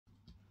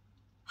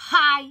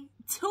Hi,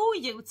 2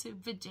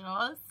 YouTube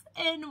videos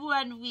in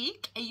 1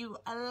 week, you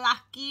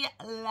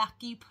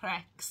lucky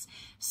pricks.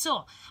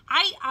 So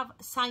I have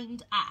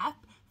signed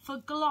up for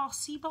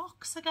Glossy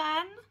box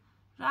again,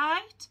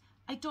 right?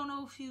 I don't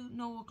know if you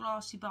know what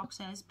Glossy box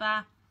is,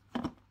 but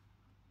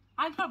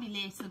I'm probably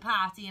late to the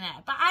party in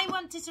it, but I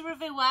wanted to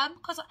review them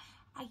because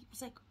I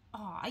was like,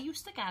 oh, I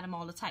used to get them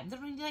all the time. They're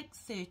only like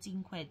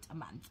 13 quid a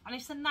month, and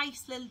it's a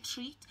nice little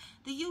treat.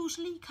 They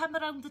usually come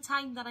around the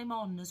time that I'm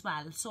on as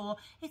well, so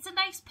it's a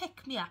nice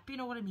pick-me-up, you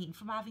know what I mean,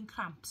 from having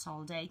cramps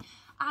all day.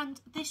 And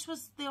this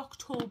was the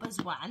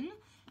October's one,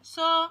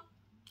 so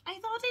I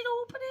thought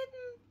I'd open it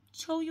and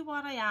show you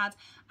what I had.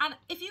 And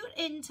if you're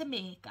into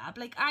makeup,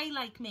 like I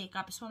like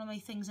makeup, it's one of my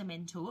things I'm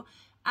into.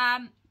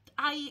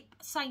 I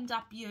signed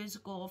up years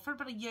ago. For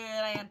about a year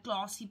I had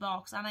Glossy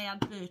box and I had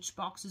Birch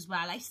box as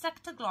well. I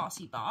stuck to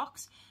Glossy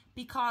box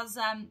because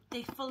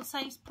they're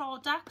full-size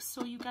products,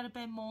 so you get a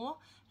bit more.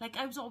 Like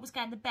I was always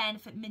getting the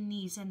Benefit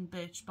minis in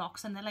Birch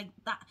box, and they're like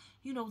that,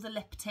 you know, the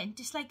lip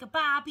tint. It's like a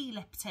Barbie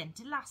lip tint.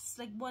 It lasts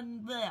like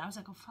one bleh. I was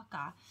like, oh fuck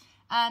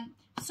that.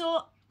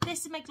 So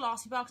this is my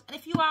Glossy box, and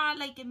if you are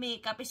like in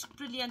makeup, it's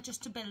brilliant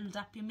just to build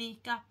up your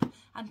makeup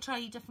and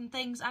try different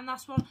things. And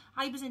that's what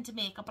I was into,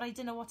 makeup, but I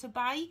didn't know what to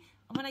buy.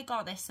 And when I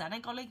got this then, I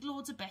got like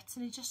loads of bits,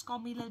 and it just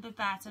got me a little bit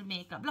better at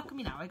makeup. Look at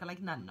me now, I got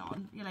like none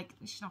on. You're like,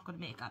 she's not good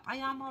at makeup. I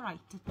am alright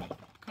at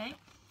makeup, okay?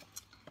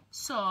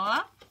 So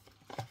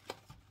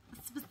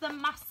this was the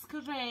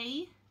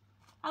masquerade.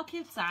 How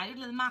cute's that? A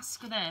little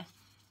mask there.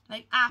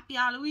 Like, happy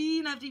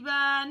Halloween,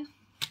 everyone.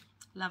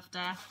 Loved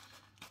it.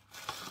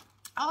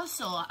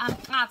 Also,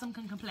 Adam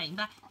can complain,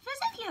 but if there's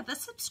any other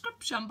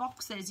subscription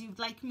boxes you'd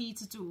like me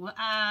to do,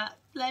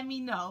 let me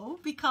know,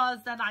 because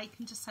then I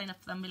can just sign up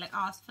for them and be like,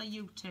 ask for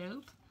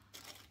YouTube.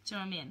 Do you know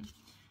what I mean?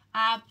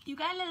 You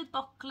get a little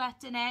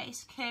booklet in it.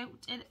 It's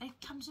cute.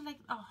 It comes with like,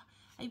 oh,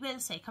 I will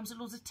say, it comes with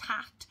loads of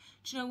tat.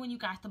 Do you know when you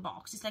get the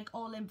box, it's like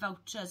all in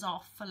vouchers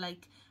off for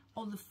like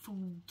all the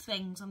food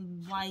things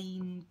and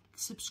wine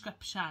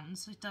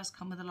subscriptions. So it does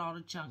come with a lot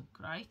of junk,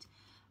 right?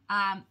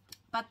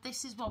 But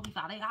this is what we've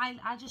had.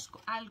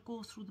 I'll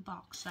go through the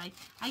box, right?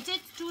 I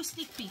did do a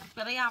sneak peek,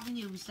 but I haven't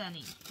used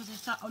any because I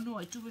thought, oh no,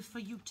 I do it for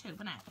YouTube,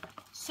 innit?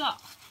 So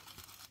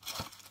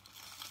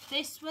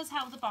this was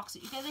how the box.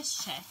 You get this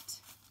shit.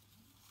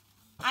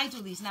 I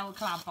do these now with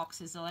collab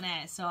boxes, though,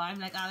 innit? So I'm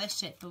like, oh, this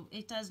shit, but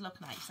it does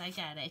look nice. I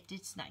get it.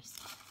 It's nice.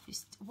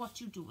 Just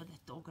what you do with it,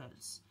 though,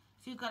 girls.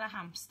 If you've got a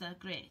hamster,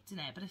 great,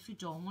 innit? But if you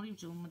don't, what are you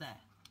doing with it?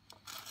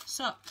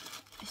 So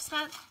it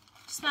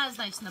smells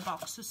nice in the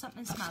box, so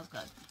something smells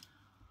good.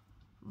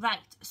 Right,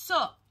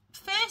 so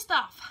first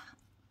off,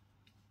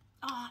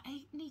 oh,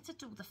 I need to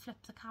do the flip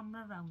the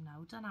camera around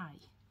now, don't I?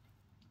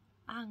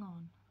 Hang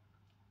on.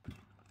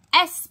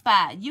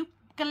 Esper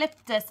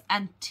eucalyptus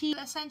and tea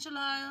essential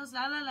oils,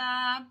 la la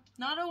la.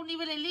 Not only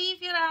will it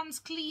leave your hands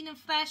clean and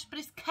fresh, but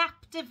it's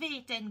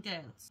captivating,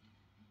 girls.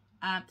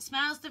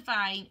 Smells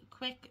divine,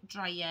 quick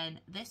drying.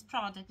 This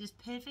product is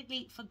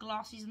perfectly for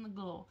glossies in the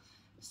glow.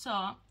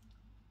 So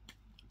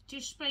do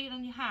you spray it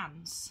on your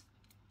hands?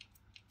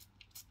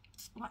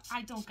 Well,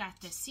 I don't get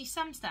this. See,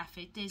 some stuff,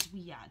 it is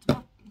weird.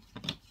 But,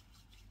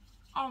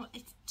 oh,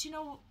 do you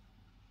know,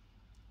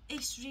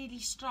 it's really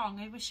strong.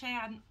 I wish I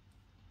hadn't.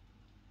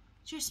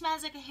 It just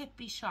smells like a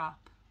hippie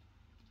shop.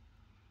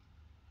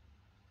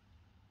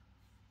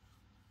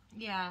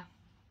 Yeah.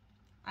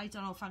 I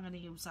don't know if I'm going to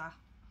use that.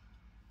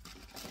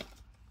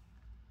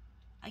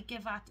 I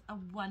give that a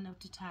 1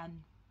 out of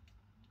 10.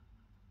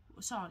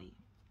 Sorry.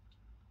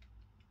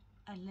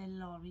 A little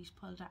lorry's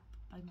pulled up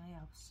by my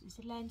house. Is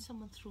it letting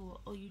someone through,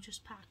 or you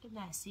just parking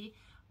there? See,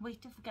 I'm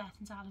waiting for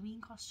Getting's Halloween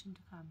costume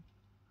to come.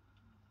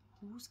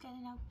 Who's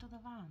getting out of the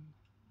van?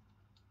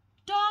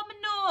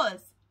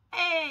 Dominoes!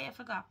 Hey, I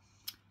forgot.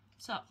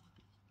 So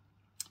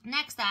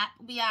next up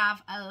we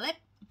have a lip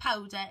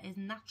powder. Is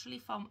naturally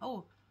from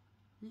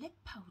lip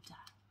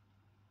powder,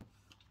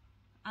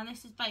 and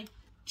this is by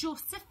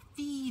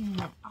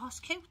Josephine. Oh, it's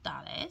cute,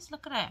 that is.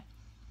 Look at it.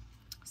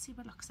 Let's see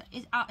what it looks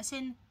like. It's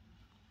in,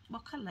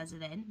 what colour is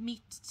it in?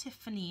 Meet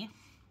Tiffany.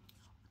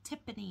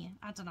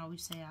 I don't know how you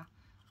say that.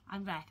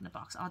 I'm wrecking the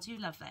box. Oh, do you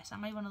love this?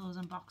 Am I one of those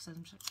unboxers?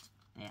 I'm sure.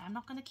 Yeah, I'm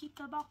not going to keep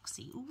the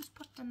boxy. Who's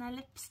putting their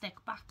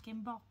lipstick back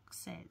in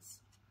boxes?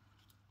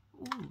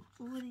 Ooh,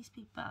 who are these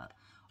people?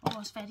 Oh,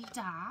 it's very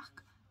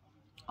dark.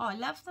 Oh, I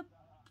love the...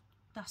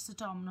 That's the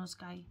Domino's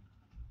guy.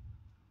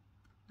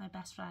 My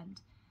best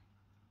friend.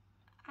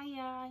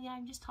 Yeah,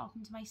 I'm just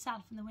talking to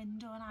myself in the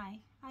window, and I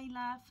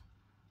love.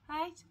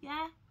 Right?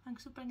 Yeah?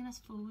 Thanks for bringing us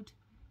food.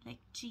 Like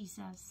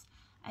Jesus.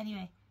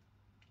 Anyway,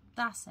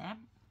 that's it.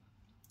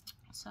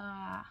 So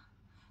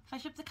if I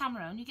flip the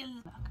camera on, you get a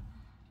little look.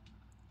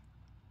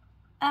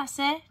 That's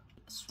it.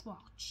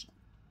 Swatch.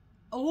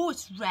 Oh,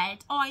 it's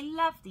red. Oh, I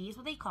love these.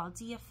 What are they called?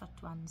 Deer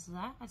foot ones, is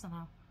that? I don't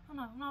know.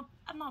 Oh,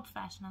 I'm not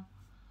professional.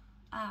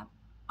 Oh,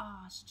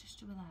 it's just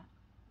do with that.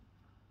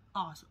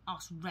 Oh,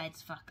 it's red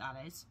as fuck,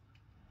 that is.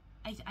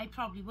 I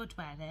probably would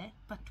wear it,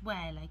 but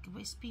wear like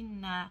it's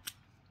been.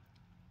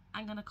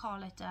 I'm gonna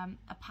call it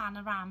a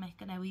panoramic.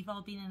 I know we've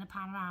all been in a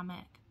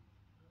panoramic.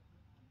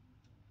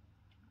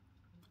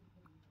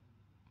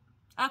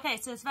 Okay,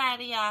 so it's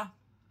very, I'm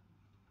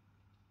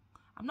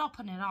not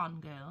putting it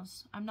on,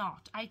 girls. I'm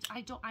not.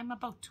 I'm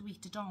about to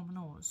eat a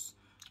Domino's.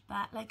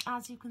 But, like,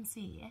 as you can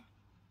see,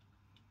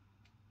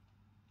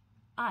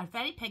 it's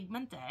very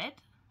pigmented.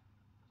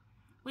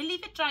 We'll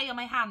leave it dry on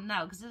my hand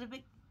now, because it's a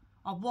bit...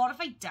 Oh, what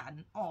have I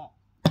done? Oh,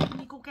 let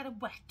me go get a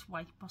wet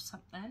wipe or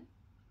something.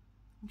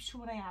 I'm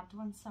sure I had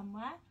one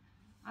somewhere.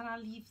 And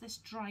I'll leave this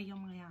dry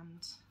on my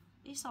hand.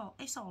 It's all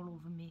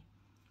over me.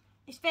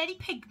 It's very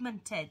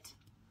pigmented.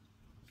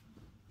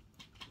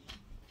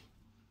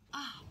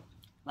 Oh,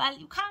 well,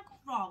 you can't go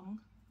wrong.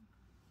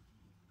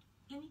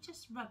 Let me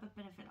just rub a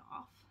bit of it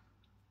off.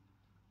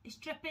 It's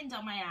dripping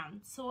down my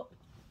hand, so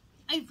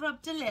I've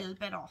rubbed a little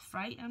bit off,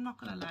 right? I'm not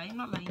going to lie. I'm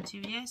not lying to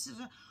you. Yes, this is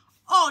an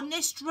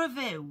honest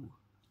review.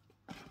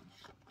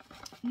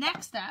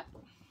 Next up,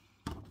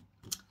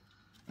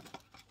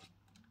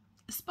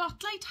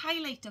 Spotlight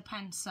Highlighter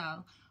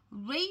Pencil.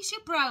 Raise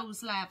Your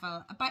Brows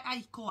Level by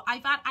Ico.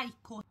 I've had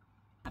Ico.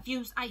 I've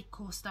used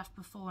Ico stuff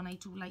before and I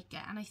do like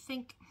it. And I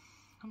think,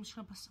 I'm just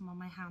going to put some on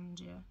my hand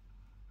here.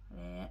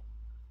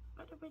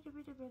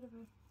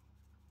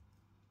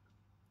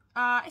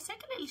 It's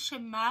like a little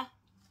shimmer.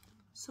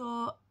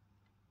 So,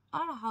 I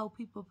don't know how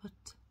people put,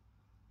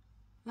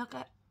 look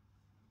at,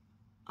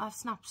 I've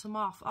snapped some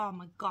off. Oh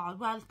my god,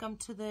 welcome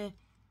to the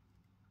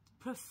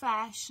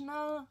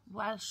professional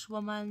Welsh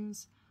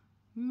woman's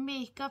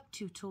makeup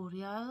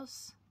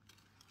tutorials.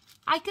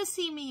 I can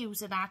see me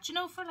using that, you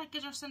know, for like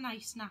just a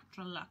nice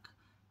natural look.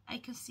 I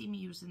can see me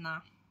using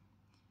that.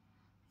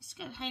 Just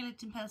get a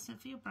highlighting pencil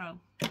for your brow.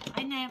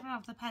 I never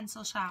have the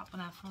pencil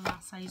sharpener for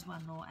that size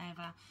one or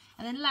ever.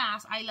 And then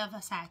last, I love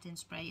a setting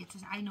spray.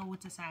 I know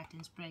it's a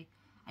setting spray.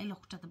 I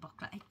looked at the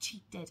booklet. I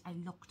cheated. I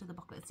looked at the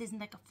booklet. This isn't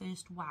like a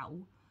first wow.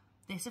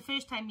 This is the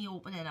first time me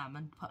opening them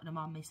and putting them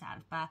on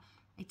myself. But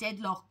I did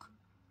look.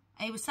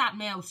 I was sat in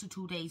my house for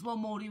 2 days. What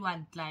more do you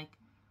want? Like,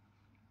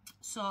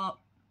 so,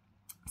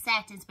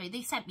 setting spray.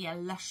 They sent me a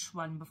Lush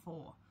one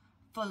before.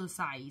 Full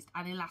sized.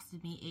 And it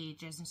lasted me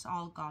ages. And it's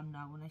all gone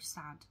now and I'm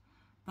sad.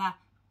 But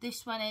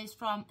this one is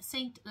from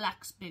St.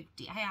 Lux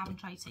Beauty. I haven't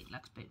tried St.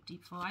 Lux Beauty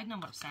before. I know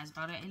what it says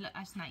about it.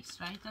 It's nice,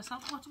 right? That's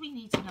not what we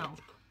need to know.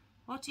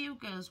 What do you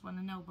girls want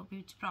to know about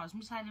beauty products?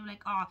 I'm just telling you,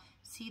 like, oh,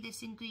 see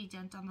this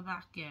ingredient on the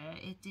back here?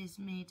 It is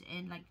made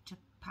in, like,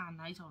 Japan.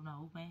 I don't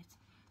know, mate.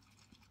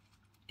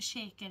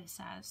 Shake it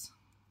says.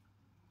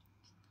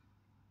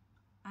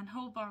 And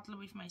whole bottle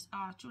with my...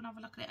 Oh, do you want to have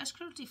a look at it? It's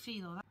cruelty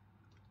free, though.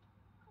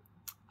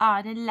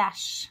 And a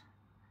Lush.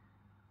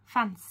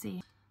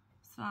 Fancy.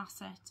 So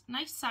that's it.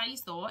 Nice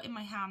size though in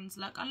my hands.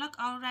 Look, oh look,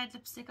 our red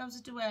lipstick. How's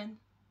it doing?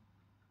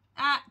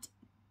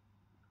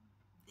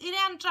 It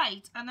ain't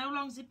dried. And how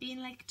long's it been?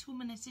 Like 2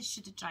 minutes. It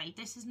should have dried.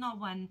 This is not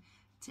one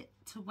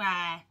to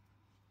wear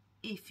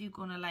if you're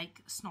gonna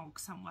like snog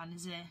someone,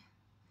 is it?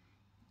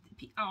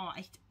 Oh,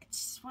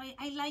 it's why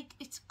I like.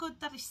 It's good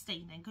that it's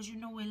staining because you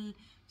know it'll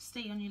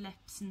stay on your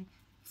lips and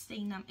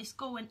stain them. It's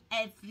going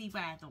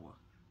everywhere though.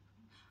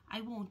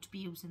 I won't be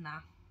using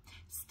that.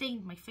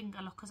 Stained my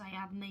finger, look, because I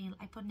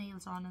put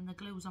nails on and the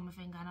glue's on my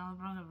finger and I'll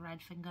run a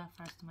red finger for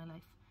the rest of my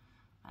life.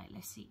 Right,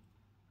 let's see.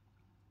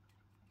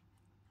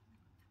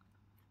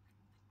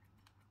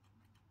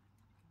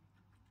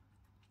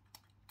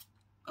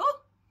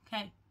 Oh,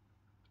 okay.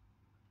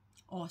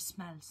 Oh, it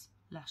smells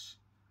lush.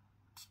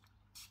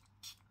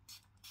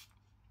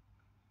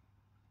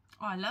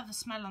 Oh, I love the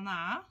smell on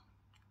that.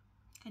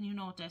 Can you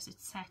notice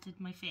it setted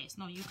my face?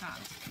 No, you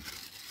can't.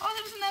 Oh,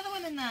 there was another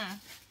one in there.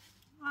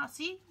 Ah,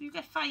 see, you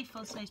get 5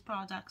 full-size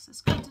products.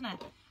 It's good, isn't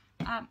it?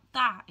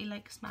 That, I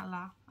like smell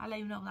that. I'll let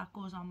you know that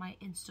goes on my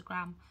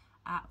Instagram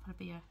for a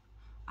beer.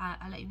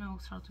 I'll let you know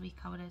throughout the week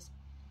how it is.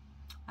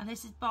 And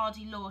this is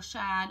body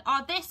lotion.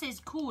 Oh, this is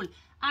cool.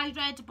 I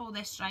read about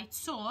this, right?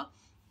 So,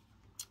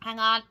 hang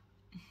on.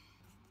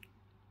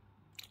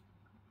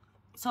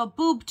 So,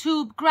 boob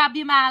tube, grab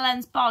your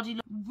melons, body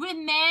lotion.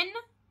 Women,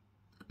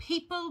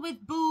 people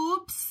with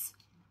boobs,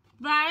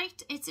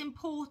 right? It's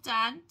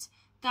important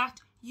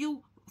that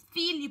you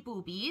feel your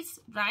boobies,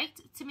 right,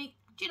 to make,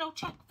 you know,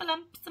 check for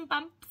lumps and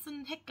bumps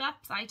and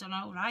hiccups, I don't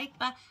know, right,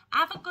 but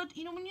have a good,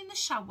 you know, when you're in the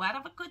shower,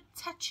 have a good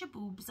touch your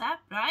boobs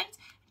up, right,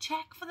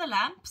 check for the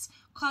lumps,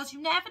 because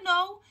you never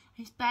know,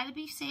 it's better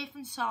be safe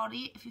and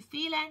sorry. If you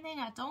feel anything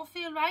that don't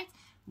feel right,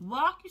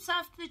 walk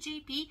yourself to the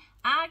GP,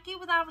 argue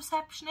with our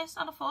receptionist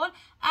on the phone.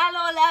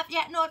 Hello, love.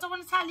 Yeah, no, I don't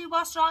want to tell you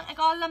what's wrong. I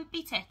got a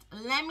lumpy tit.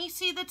 Let me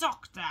see the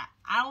doctor.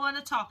 I want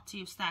to talk to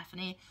you,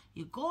 Stephanie.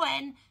 You go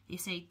in, you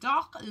say,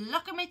 Doc,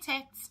 look at my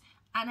tits.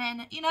 And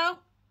then, you know,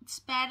 it's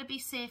better be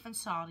safe and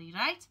sorry,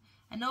 right?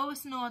 I know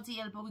it's an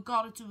ordeal, but we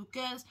got to do it,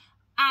 girls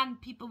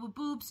and people with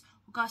boobs.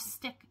 We got to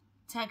stick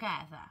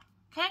together,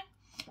 okay?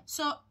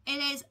 So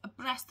it is a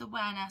breast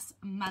awareness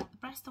month.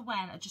 Breast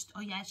awareness,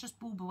 oh yeah, it's just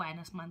boob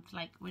awareness month.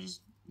 Like we're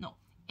just, no,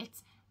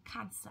 it's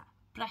cancer,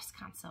 breast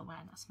cancer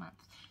awareness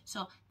month.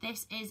 So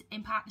this is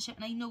in partnership,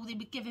 and I know they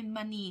were giving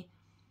money.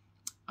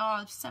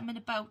 Oh, something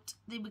about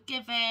they were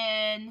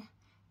giving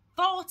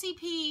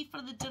 40p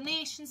for the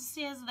donations and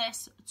sales of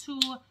this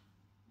to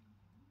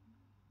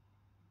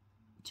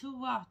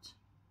what?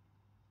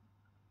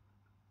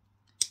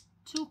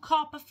 to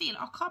Copperfield.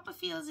 Oh,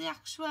 Copperfield's the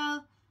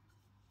actual...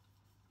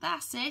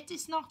 That's it.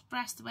 It's not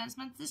breast awareness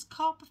month. This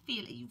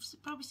Copperfield. You've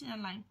probably seen it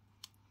online.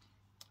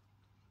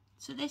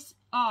 So this...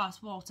 Oh,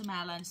 it's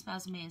watermelon. It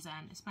smells amazing.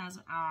 It smells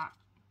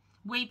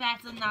way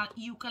better than that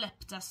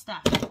eucalyptus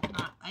stuff.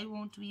 Nah, I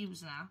won't be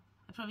using that.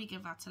 I'd probably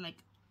give that to, like,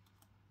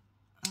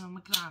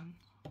 my gran.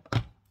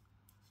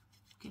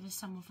 Give it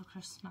someone for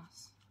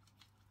Christmas.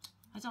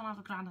 I don't have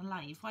a gran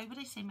alive. Why would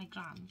I say my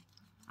gran?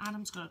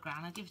 Adam's got a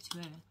gran. I'll give it to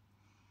her.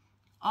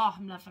 Oh,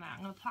 I'm loving it.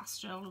 I'm going to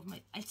plaster it all over my...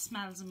 It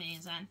smells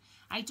amazing.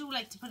 I do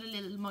like to put a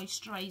little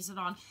moisturiser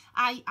on.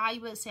 I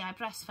will say I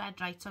breastfed,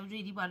 right, so I was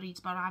really worried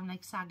about having,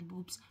 like, saggy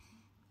boobs.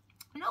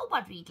 I'm not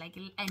worried, like,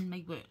 it'll end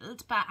my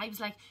world, but I was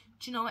like,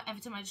 do you know what, every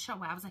time I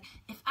shower, I was like,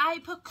 if I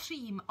put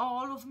cream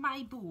all over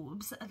my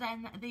boobs,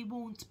 then they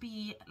won't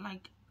be,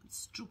 like,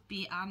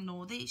 stroopy and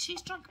no,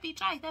 she's drunk to be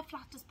dry. They're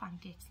flat as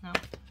pancakes now.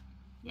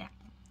 Yeah.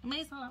 I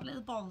may as well have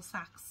little ball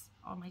sacks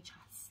on my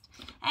chest.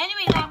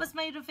 Anyway, that was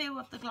my review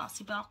of the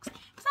Glossy box.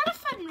 Was that a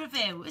fun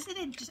review? Is it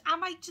interesting?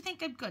 Do you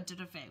think I'm good at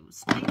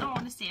reviews? Like,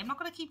 honestly, I'm not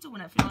going to keep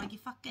doing it if you're like, you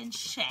fucking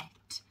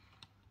shit.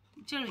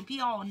 Do you know what I mean? Be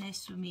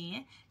honest with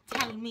me.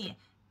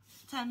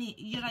 Tell me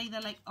you're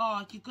either like,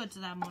 oh, you're good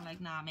at them, or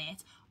like, nah,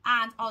 mate.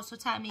 And also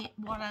tell me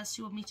what else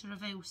you want me to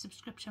review,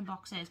 subscription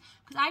boxes.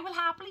 Because I will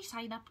happily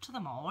sign up to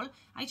them all.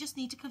 I just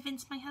need to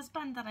convince my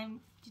husband that I'm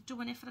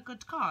doing it for a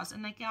good cause.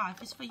 And like, yeah,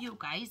 if it's for you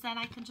guys, then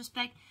I can just be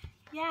like,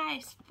 yeah,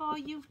 it's for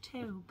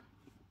YouTube.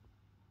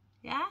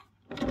 Yeah?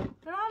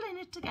 We're all in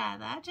it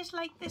together. Just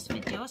like this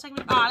video. So I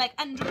can be, oh, like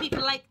 100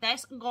 people like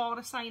this.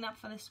 Gotta sign up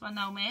for this one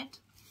now, mate.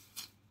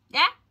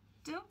 Yeah?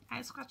 Do?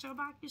 I scratch your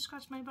back, you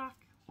scratch my back.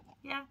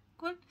 Yeah,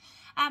 good.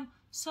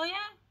 So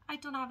yeah, I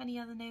don't have any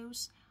other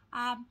news.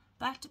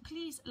 But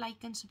please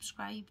like and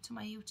subscribe to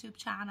my YouTube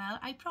channel.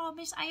 I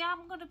promise I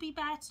am going to be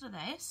better at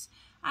this,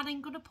 and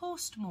I'm going to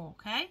post more,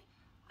 okay?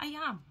 I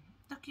am.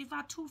 Look, you've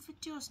had 2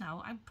 videos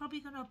now. I'm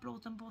probably going to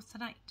upload them both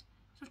tonight.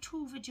 So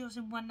 2 videos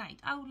in one night.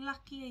 How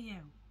lucky are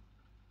you?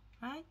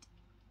 Right?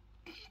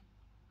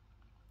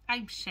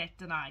 I'm shit,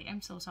 and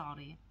I'm so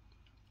sorry.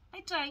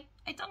 I try.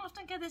 I don't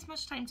often get this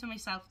much time to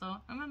myself, though.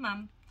 I'm a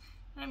mum.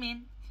 You know what I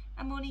mean?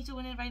 I'm only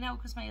doing it right now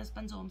because my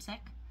husband's homesick.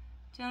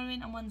 Do you know what I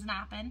mean? And one's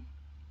napping.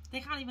 They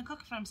can't even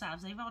cook for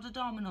themselves. They've ordered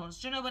Domino's.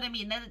 Do you know what I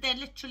mean? They're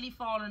literally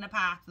falling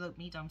apart without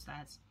me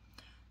downstairs.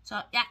 So,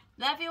 yeah.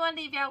 Love you and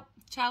leave you.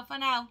 Ciao for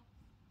now.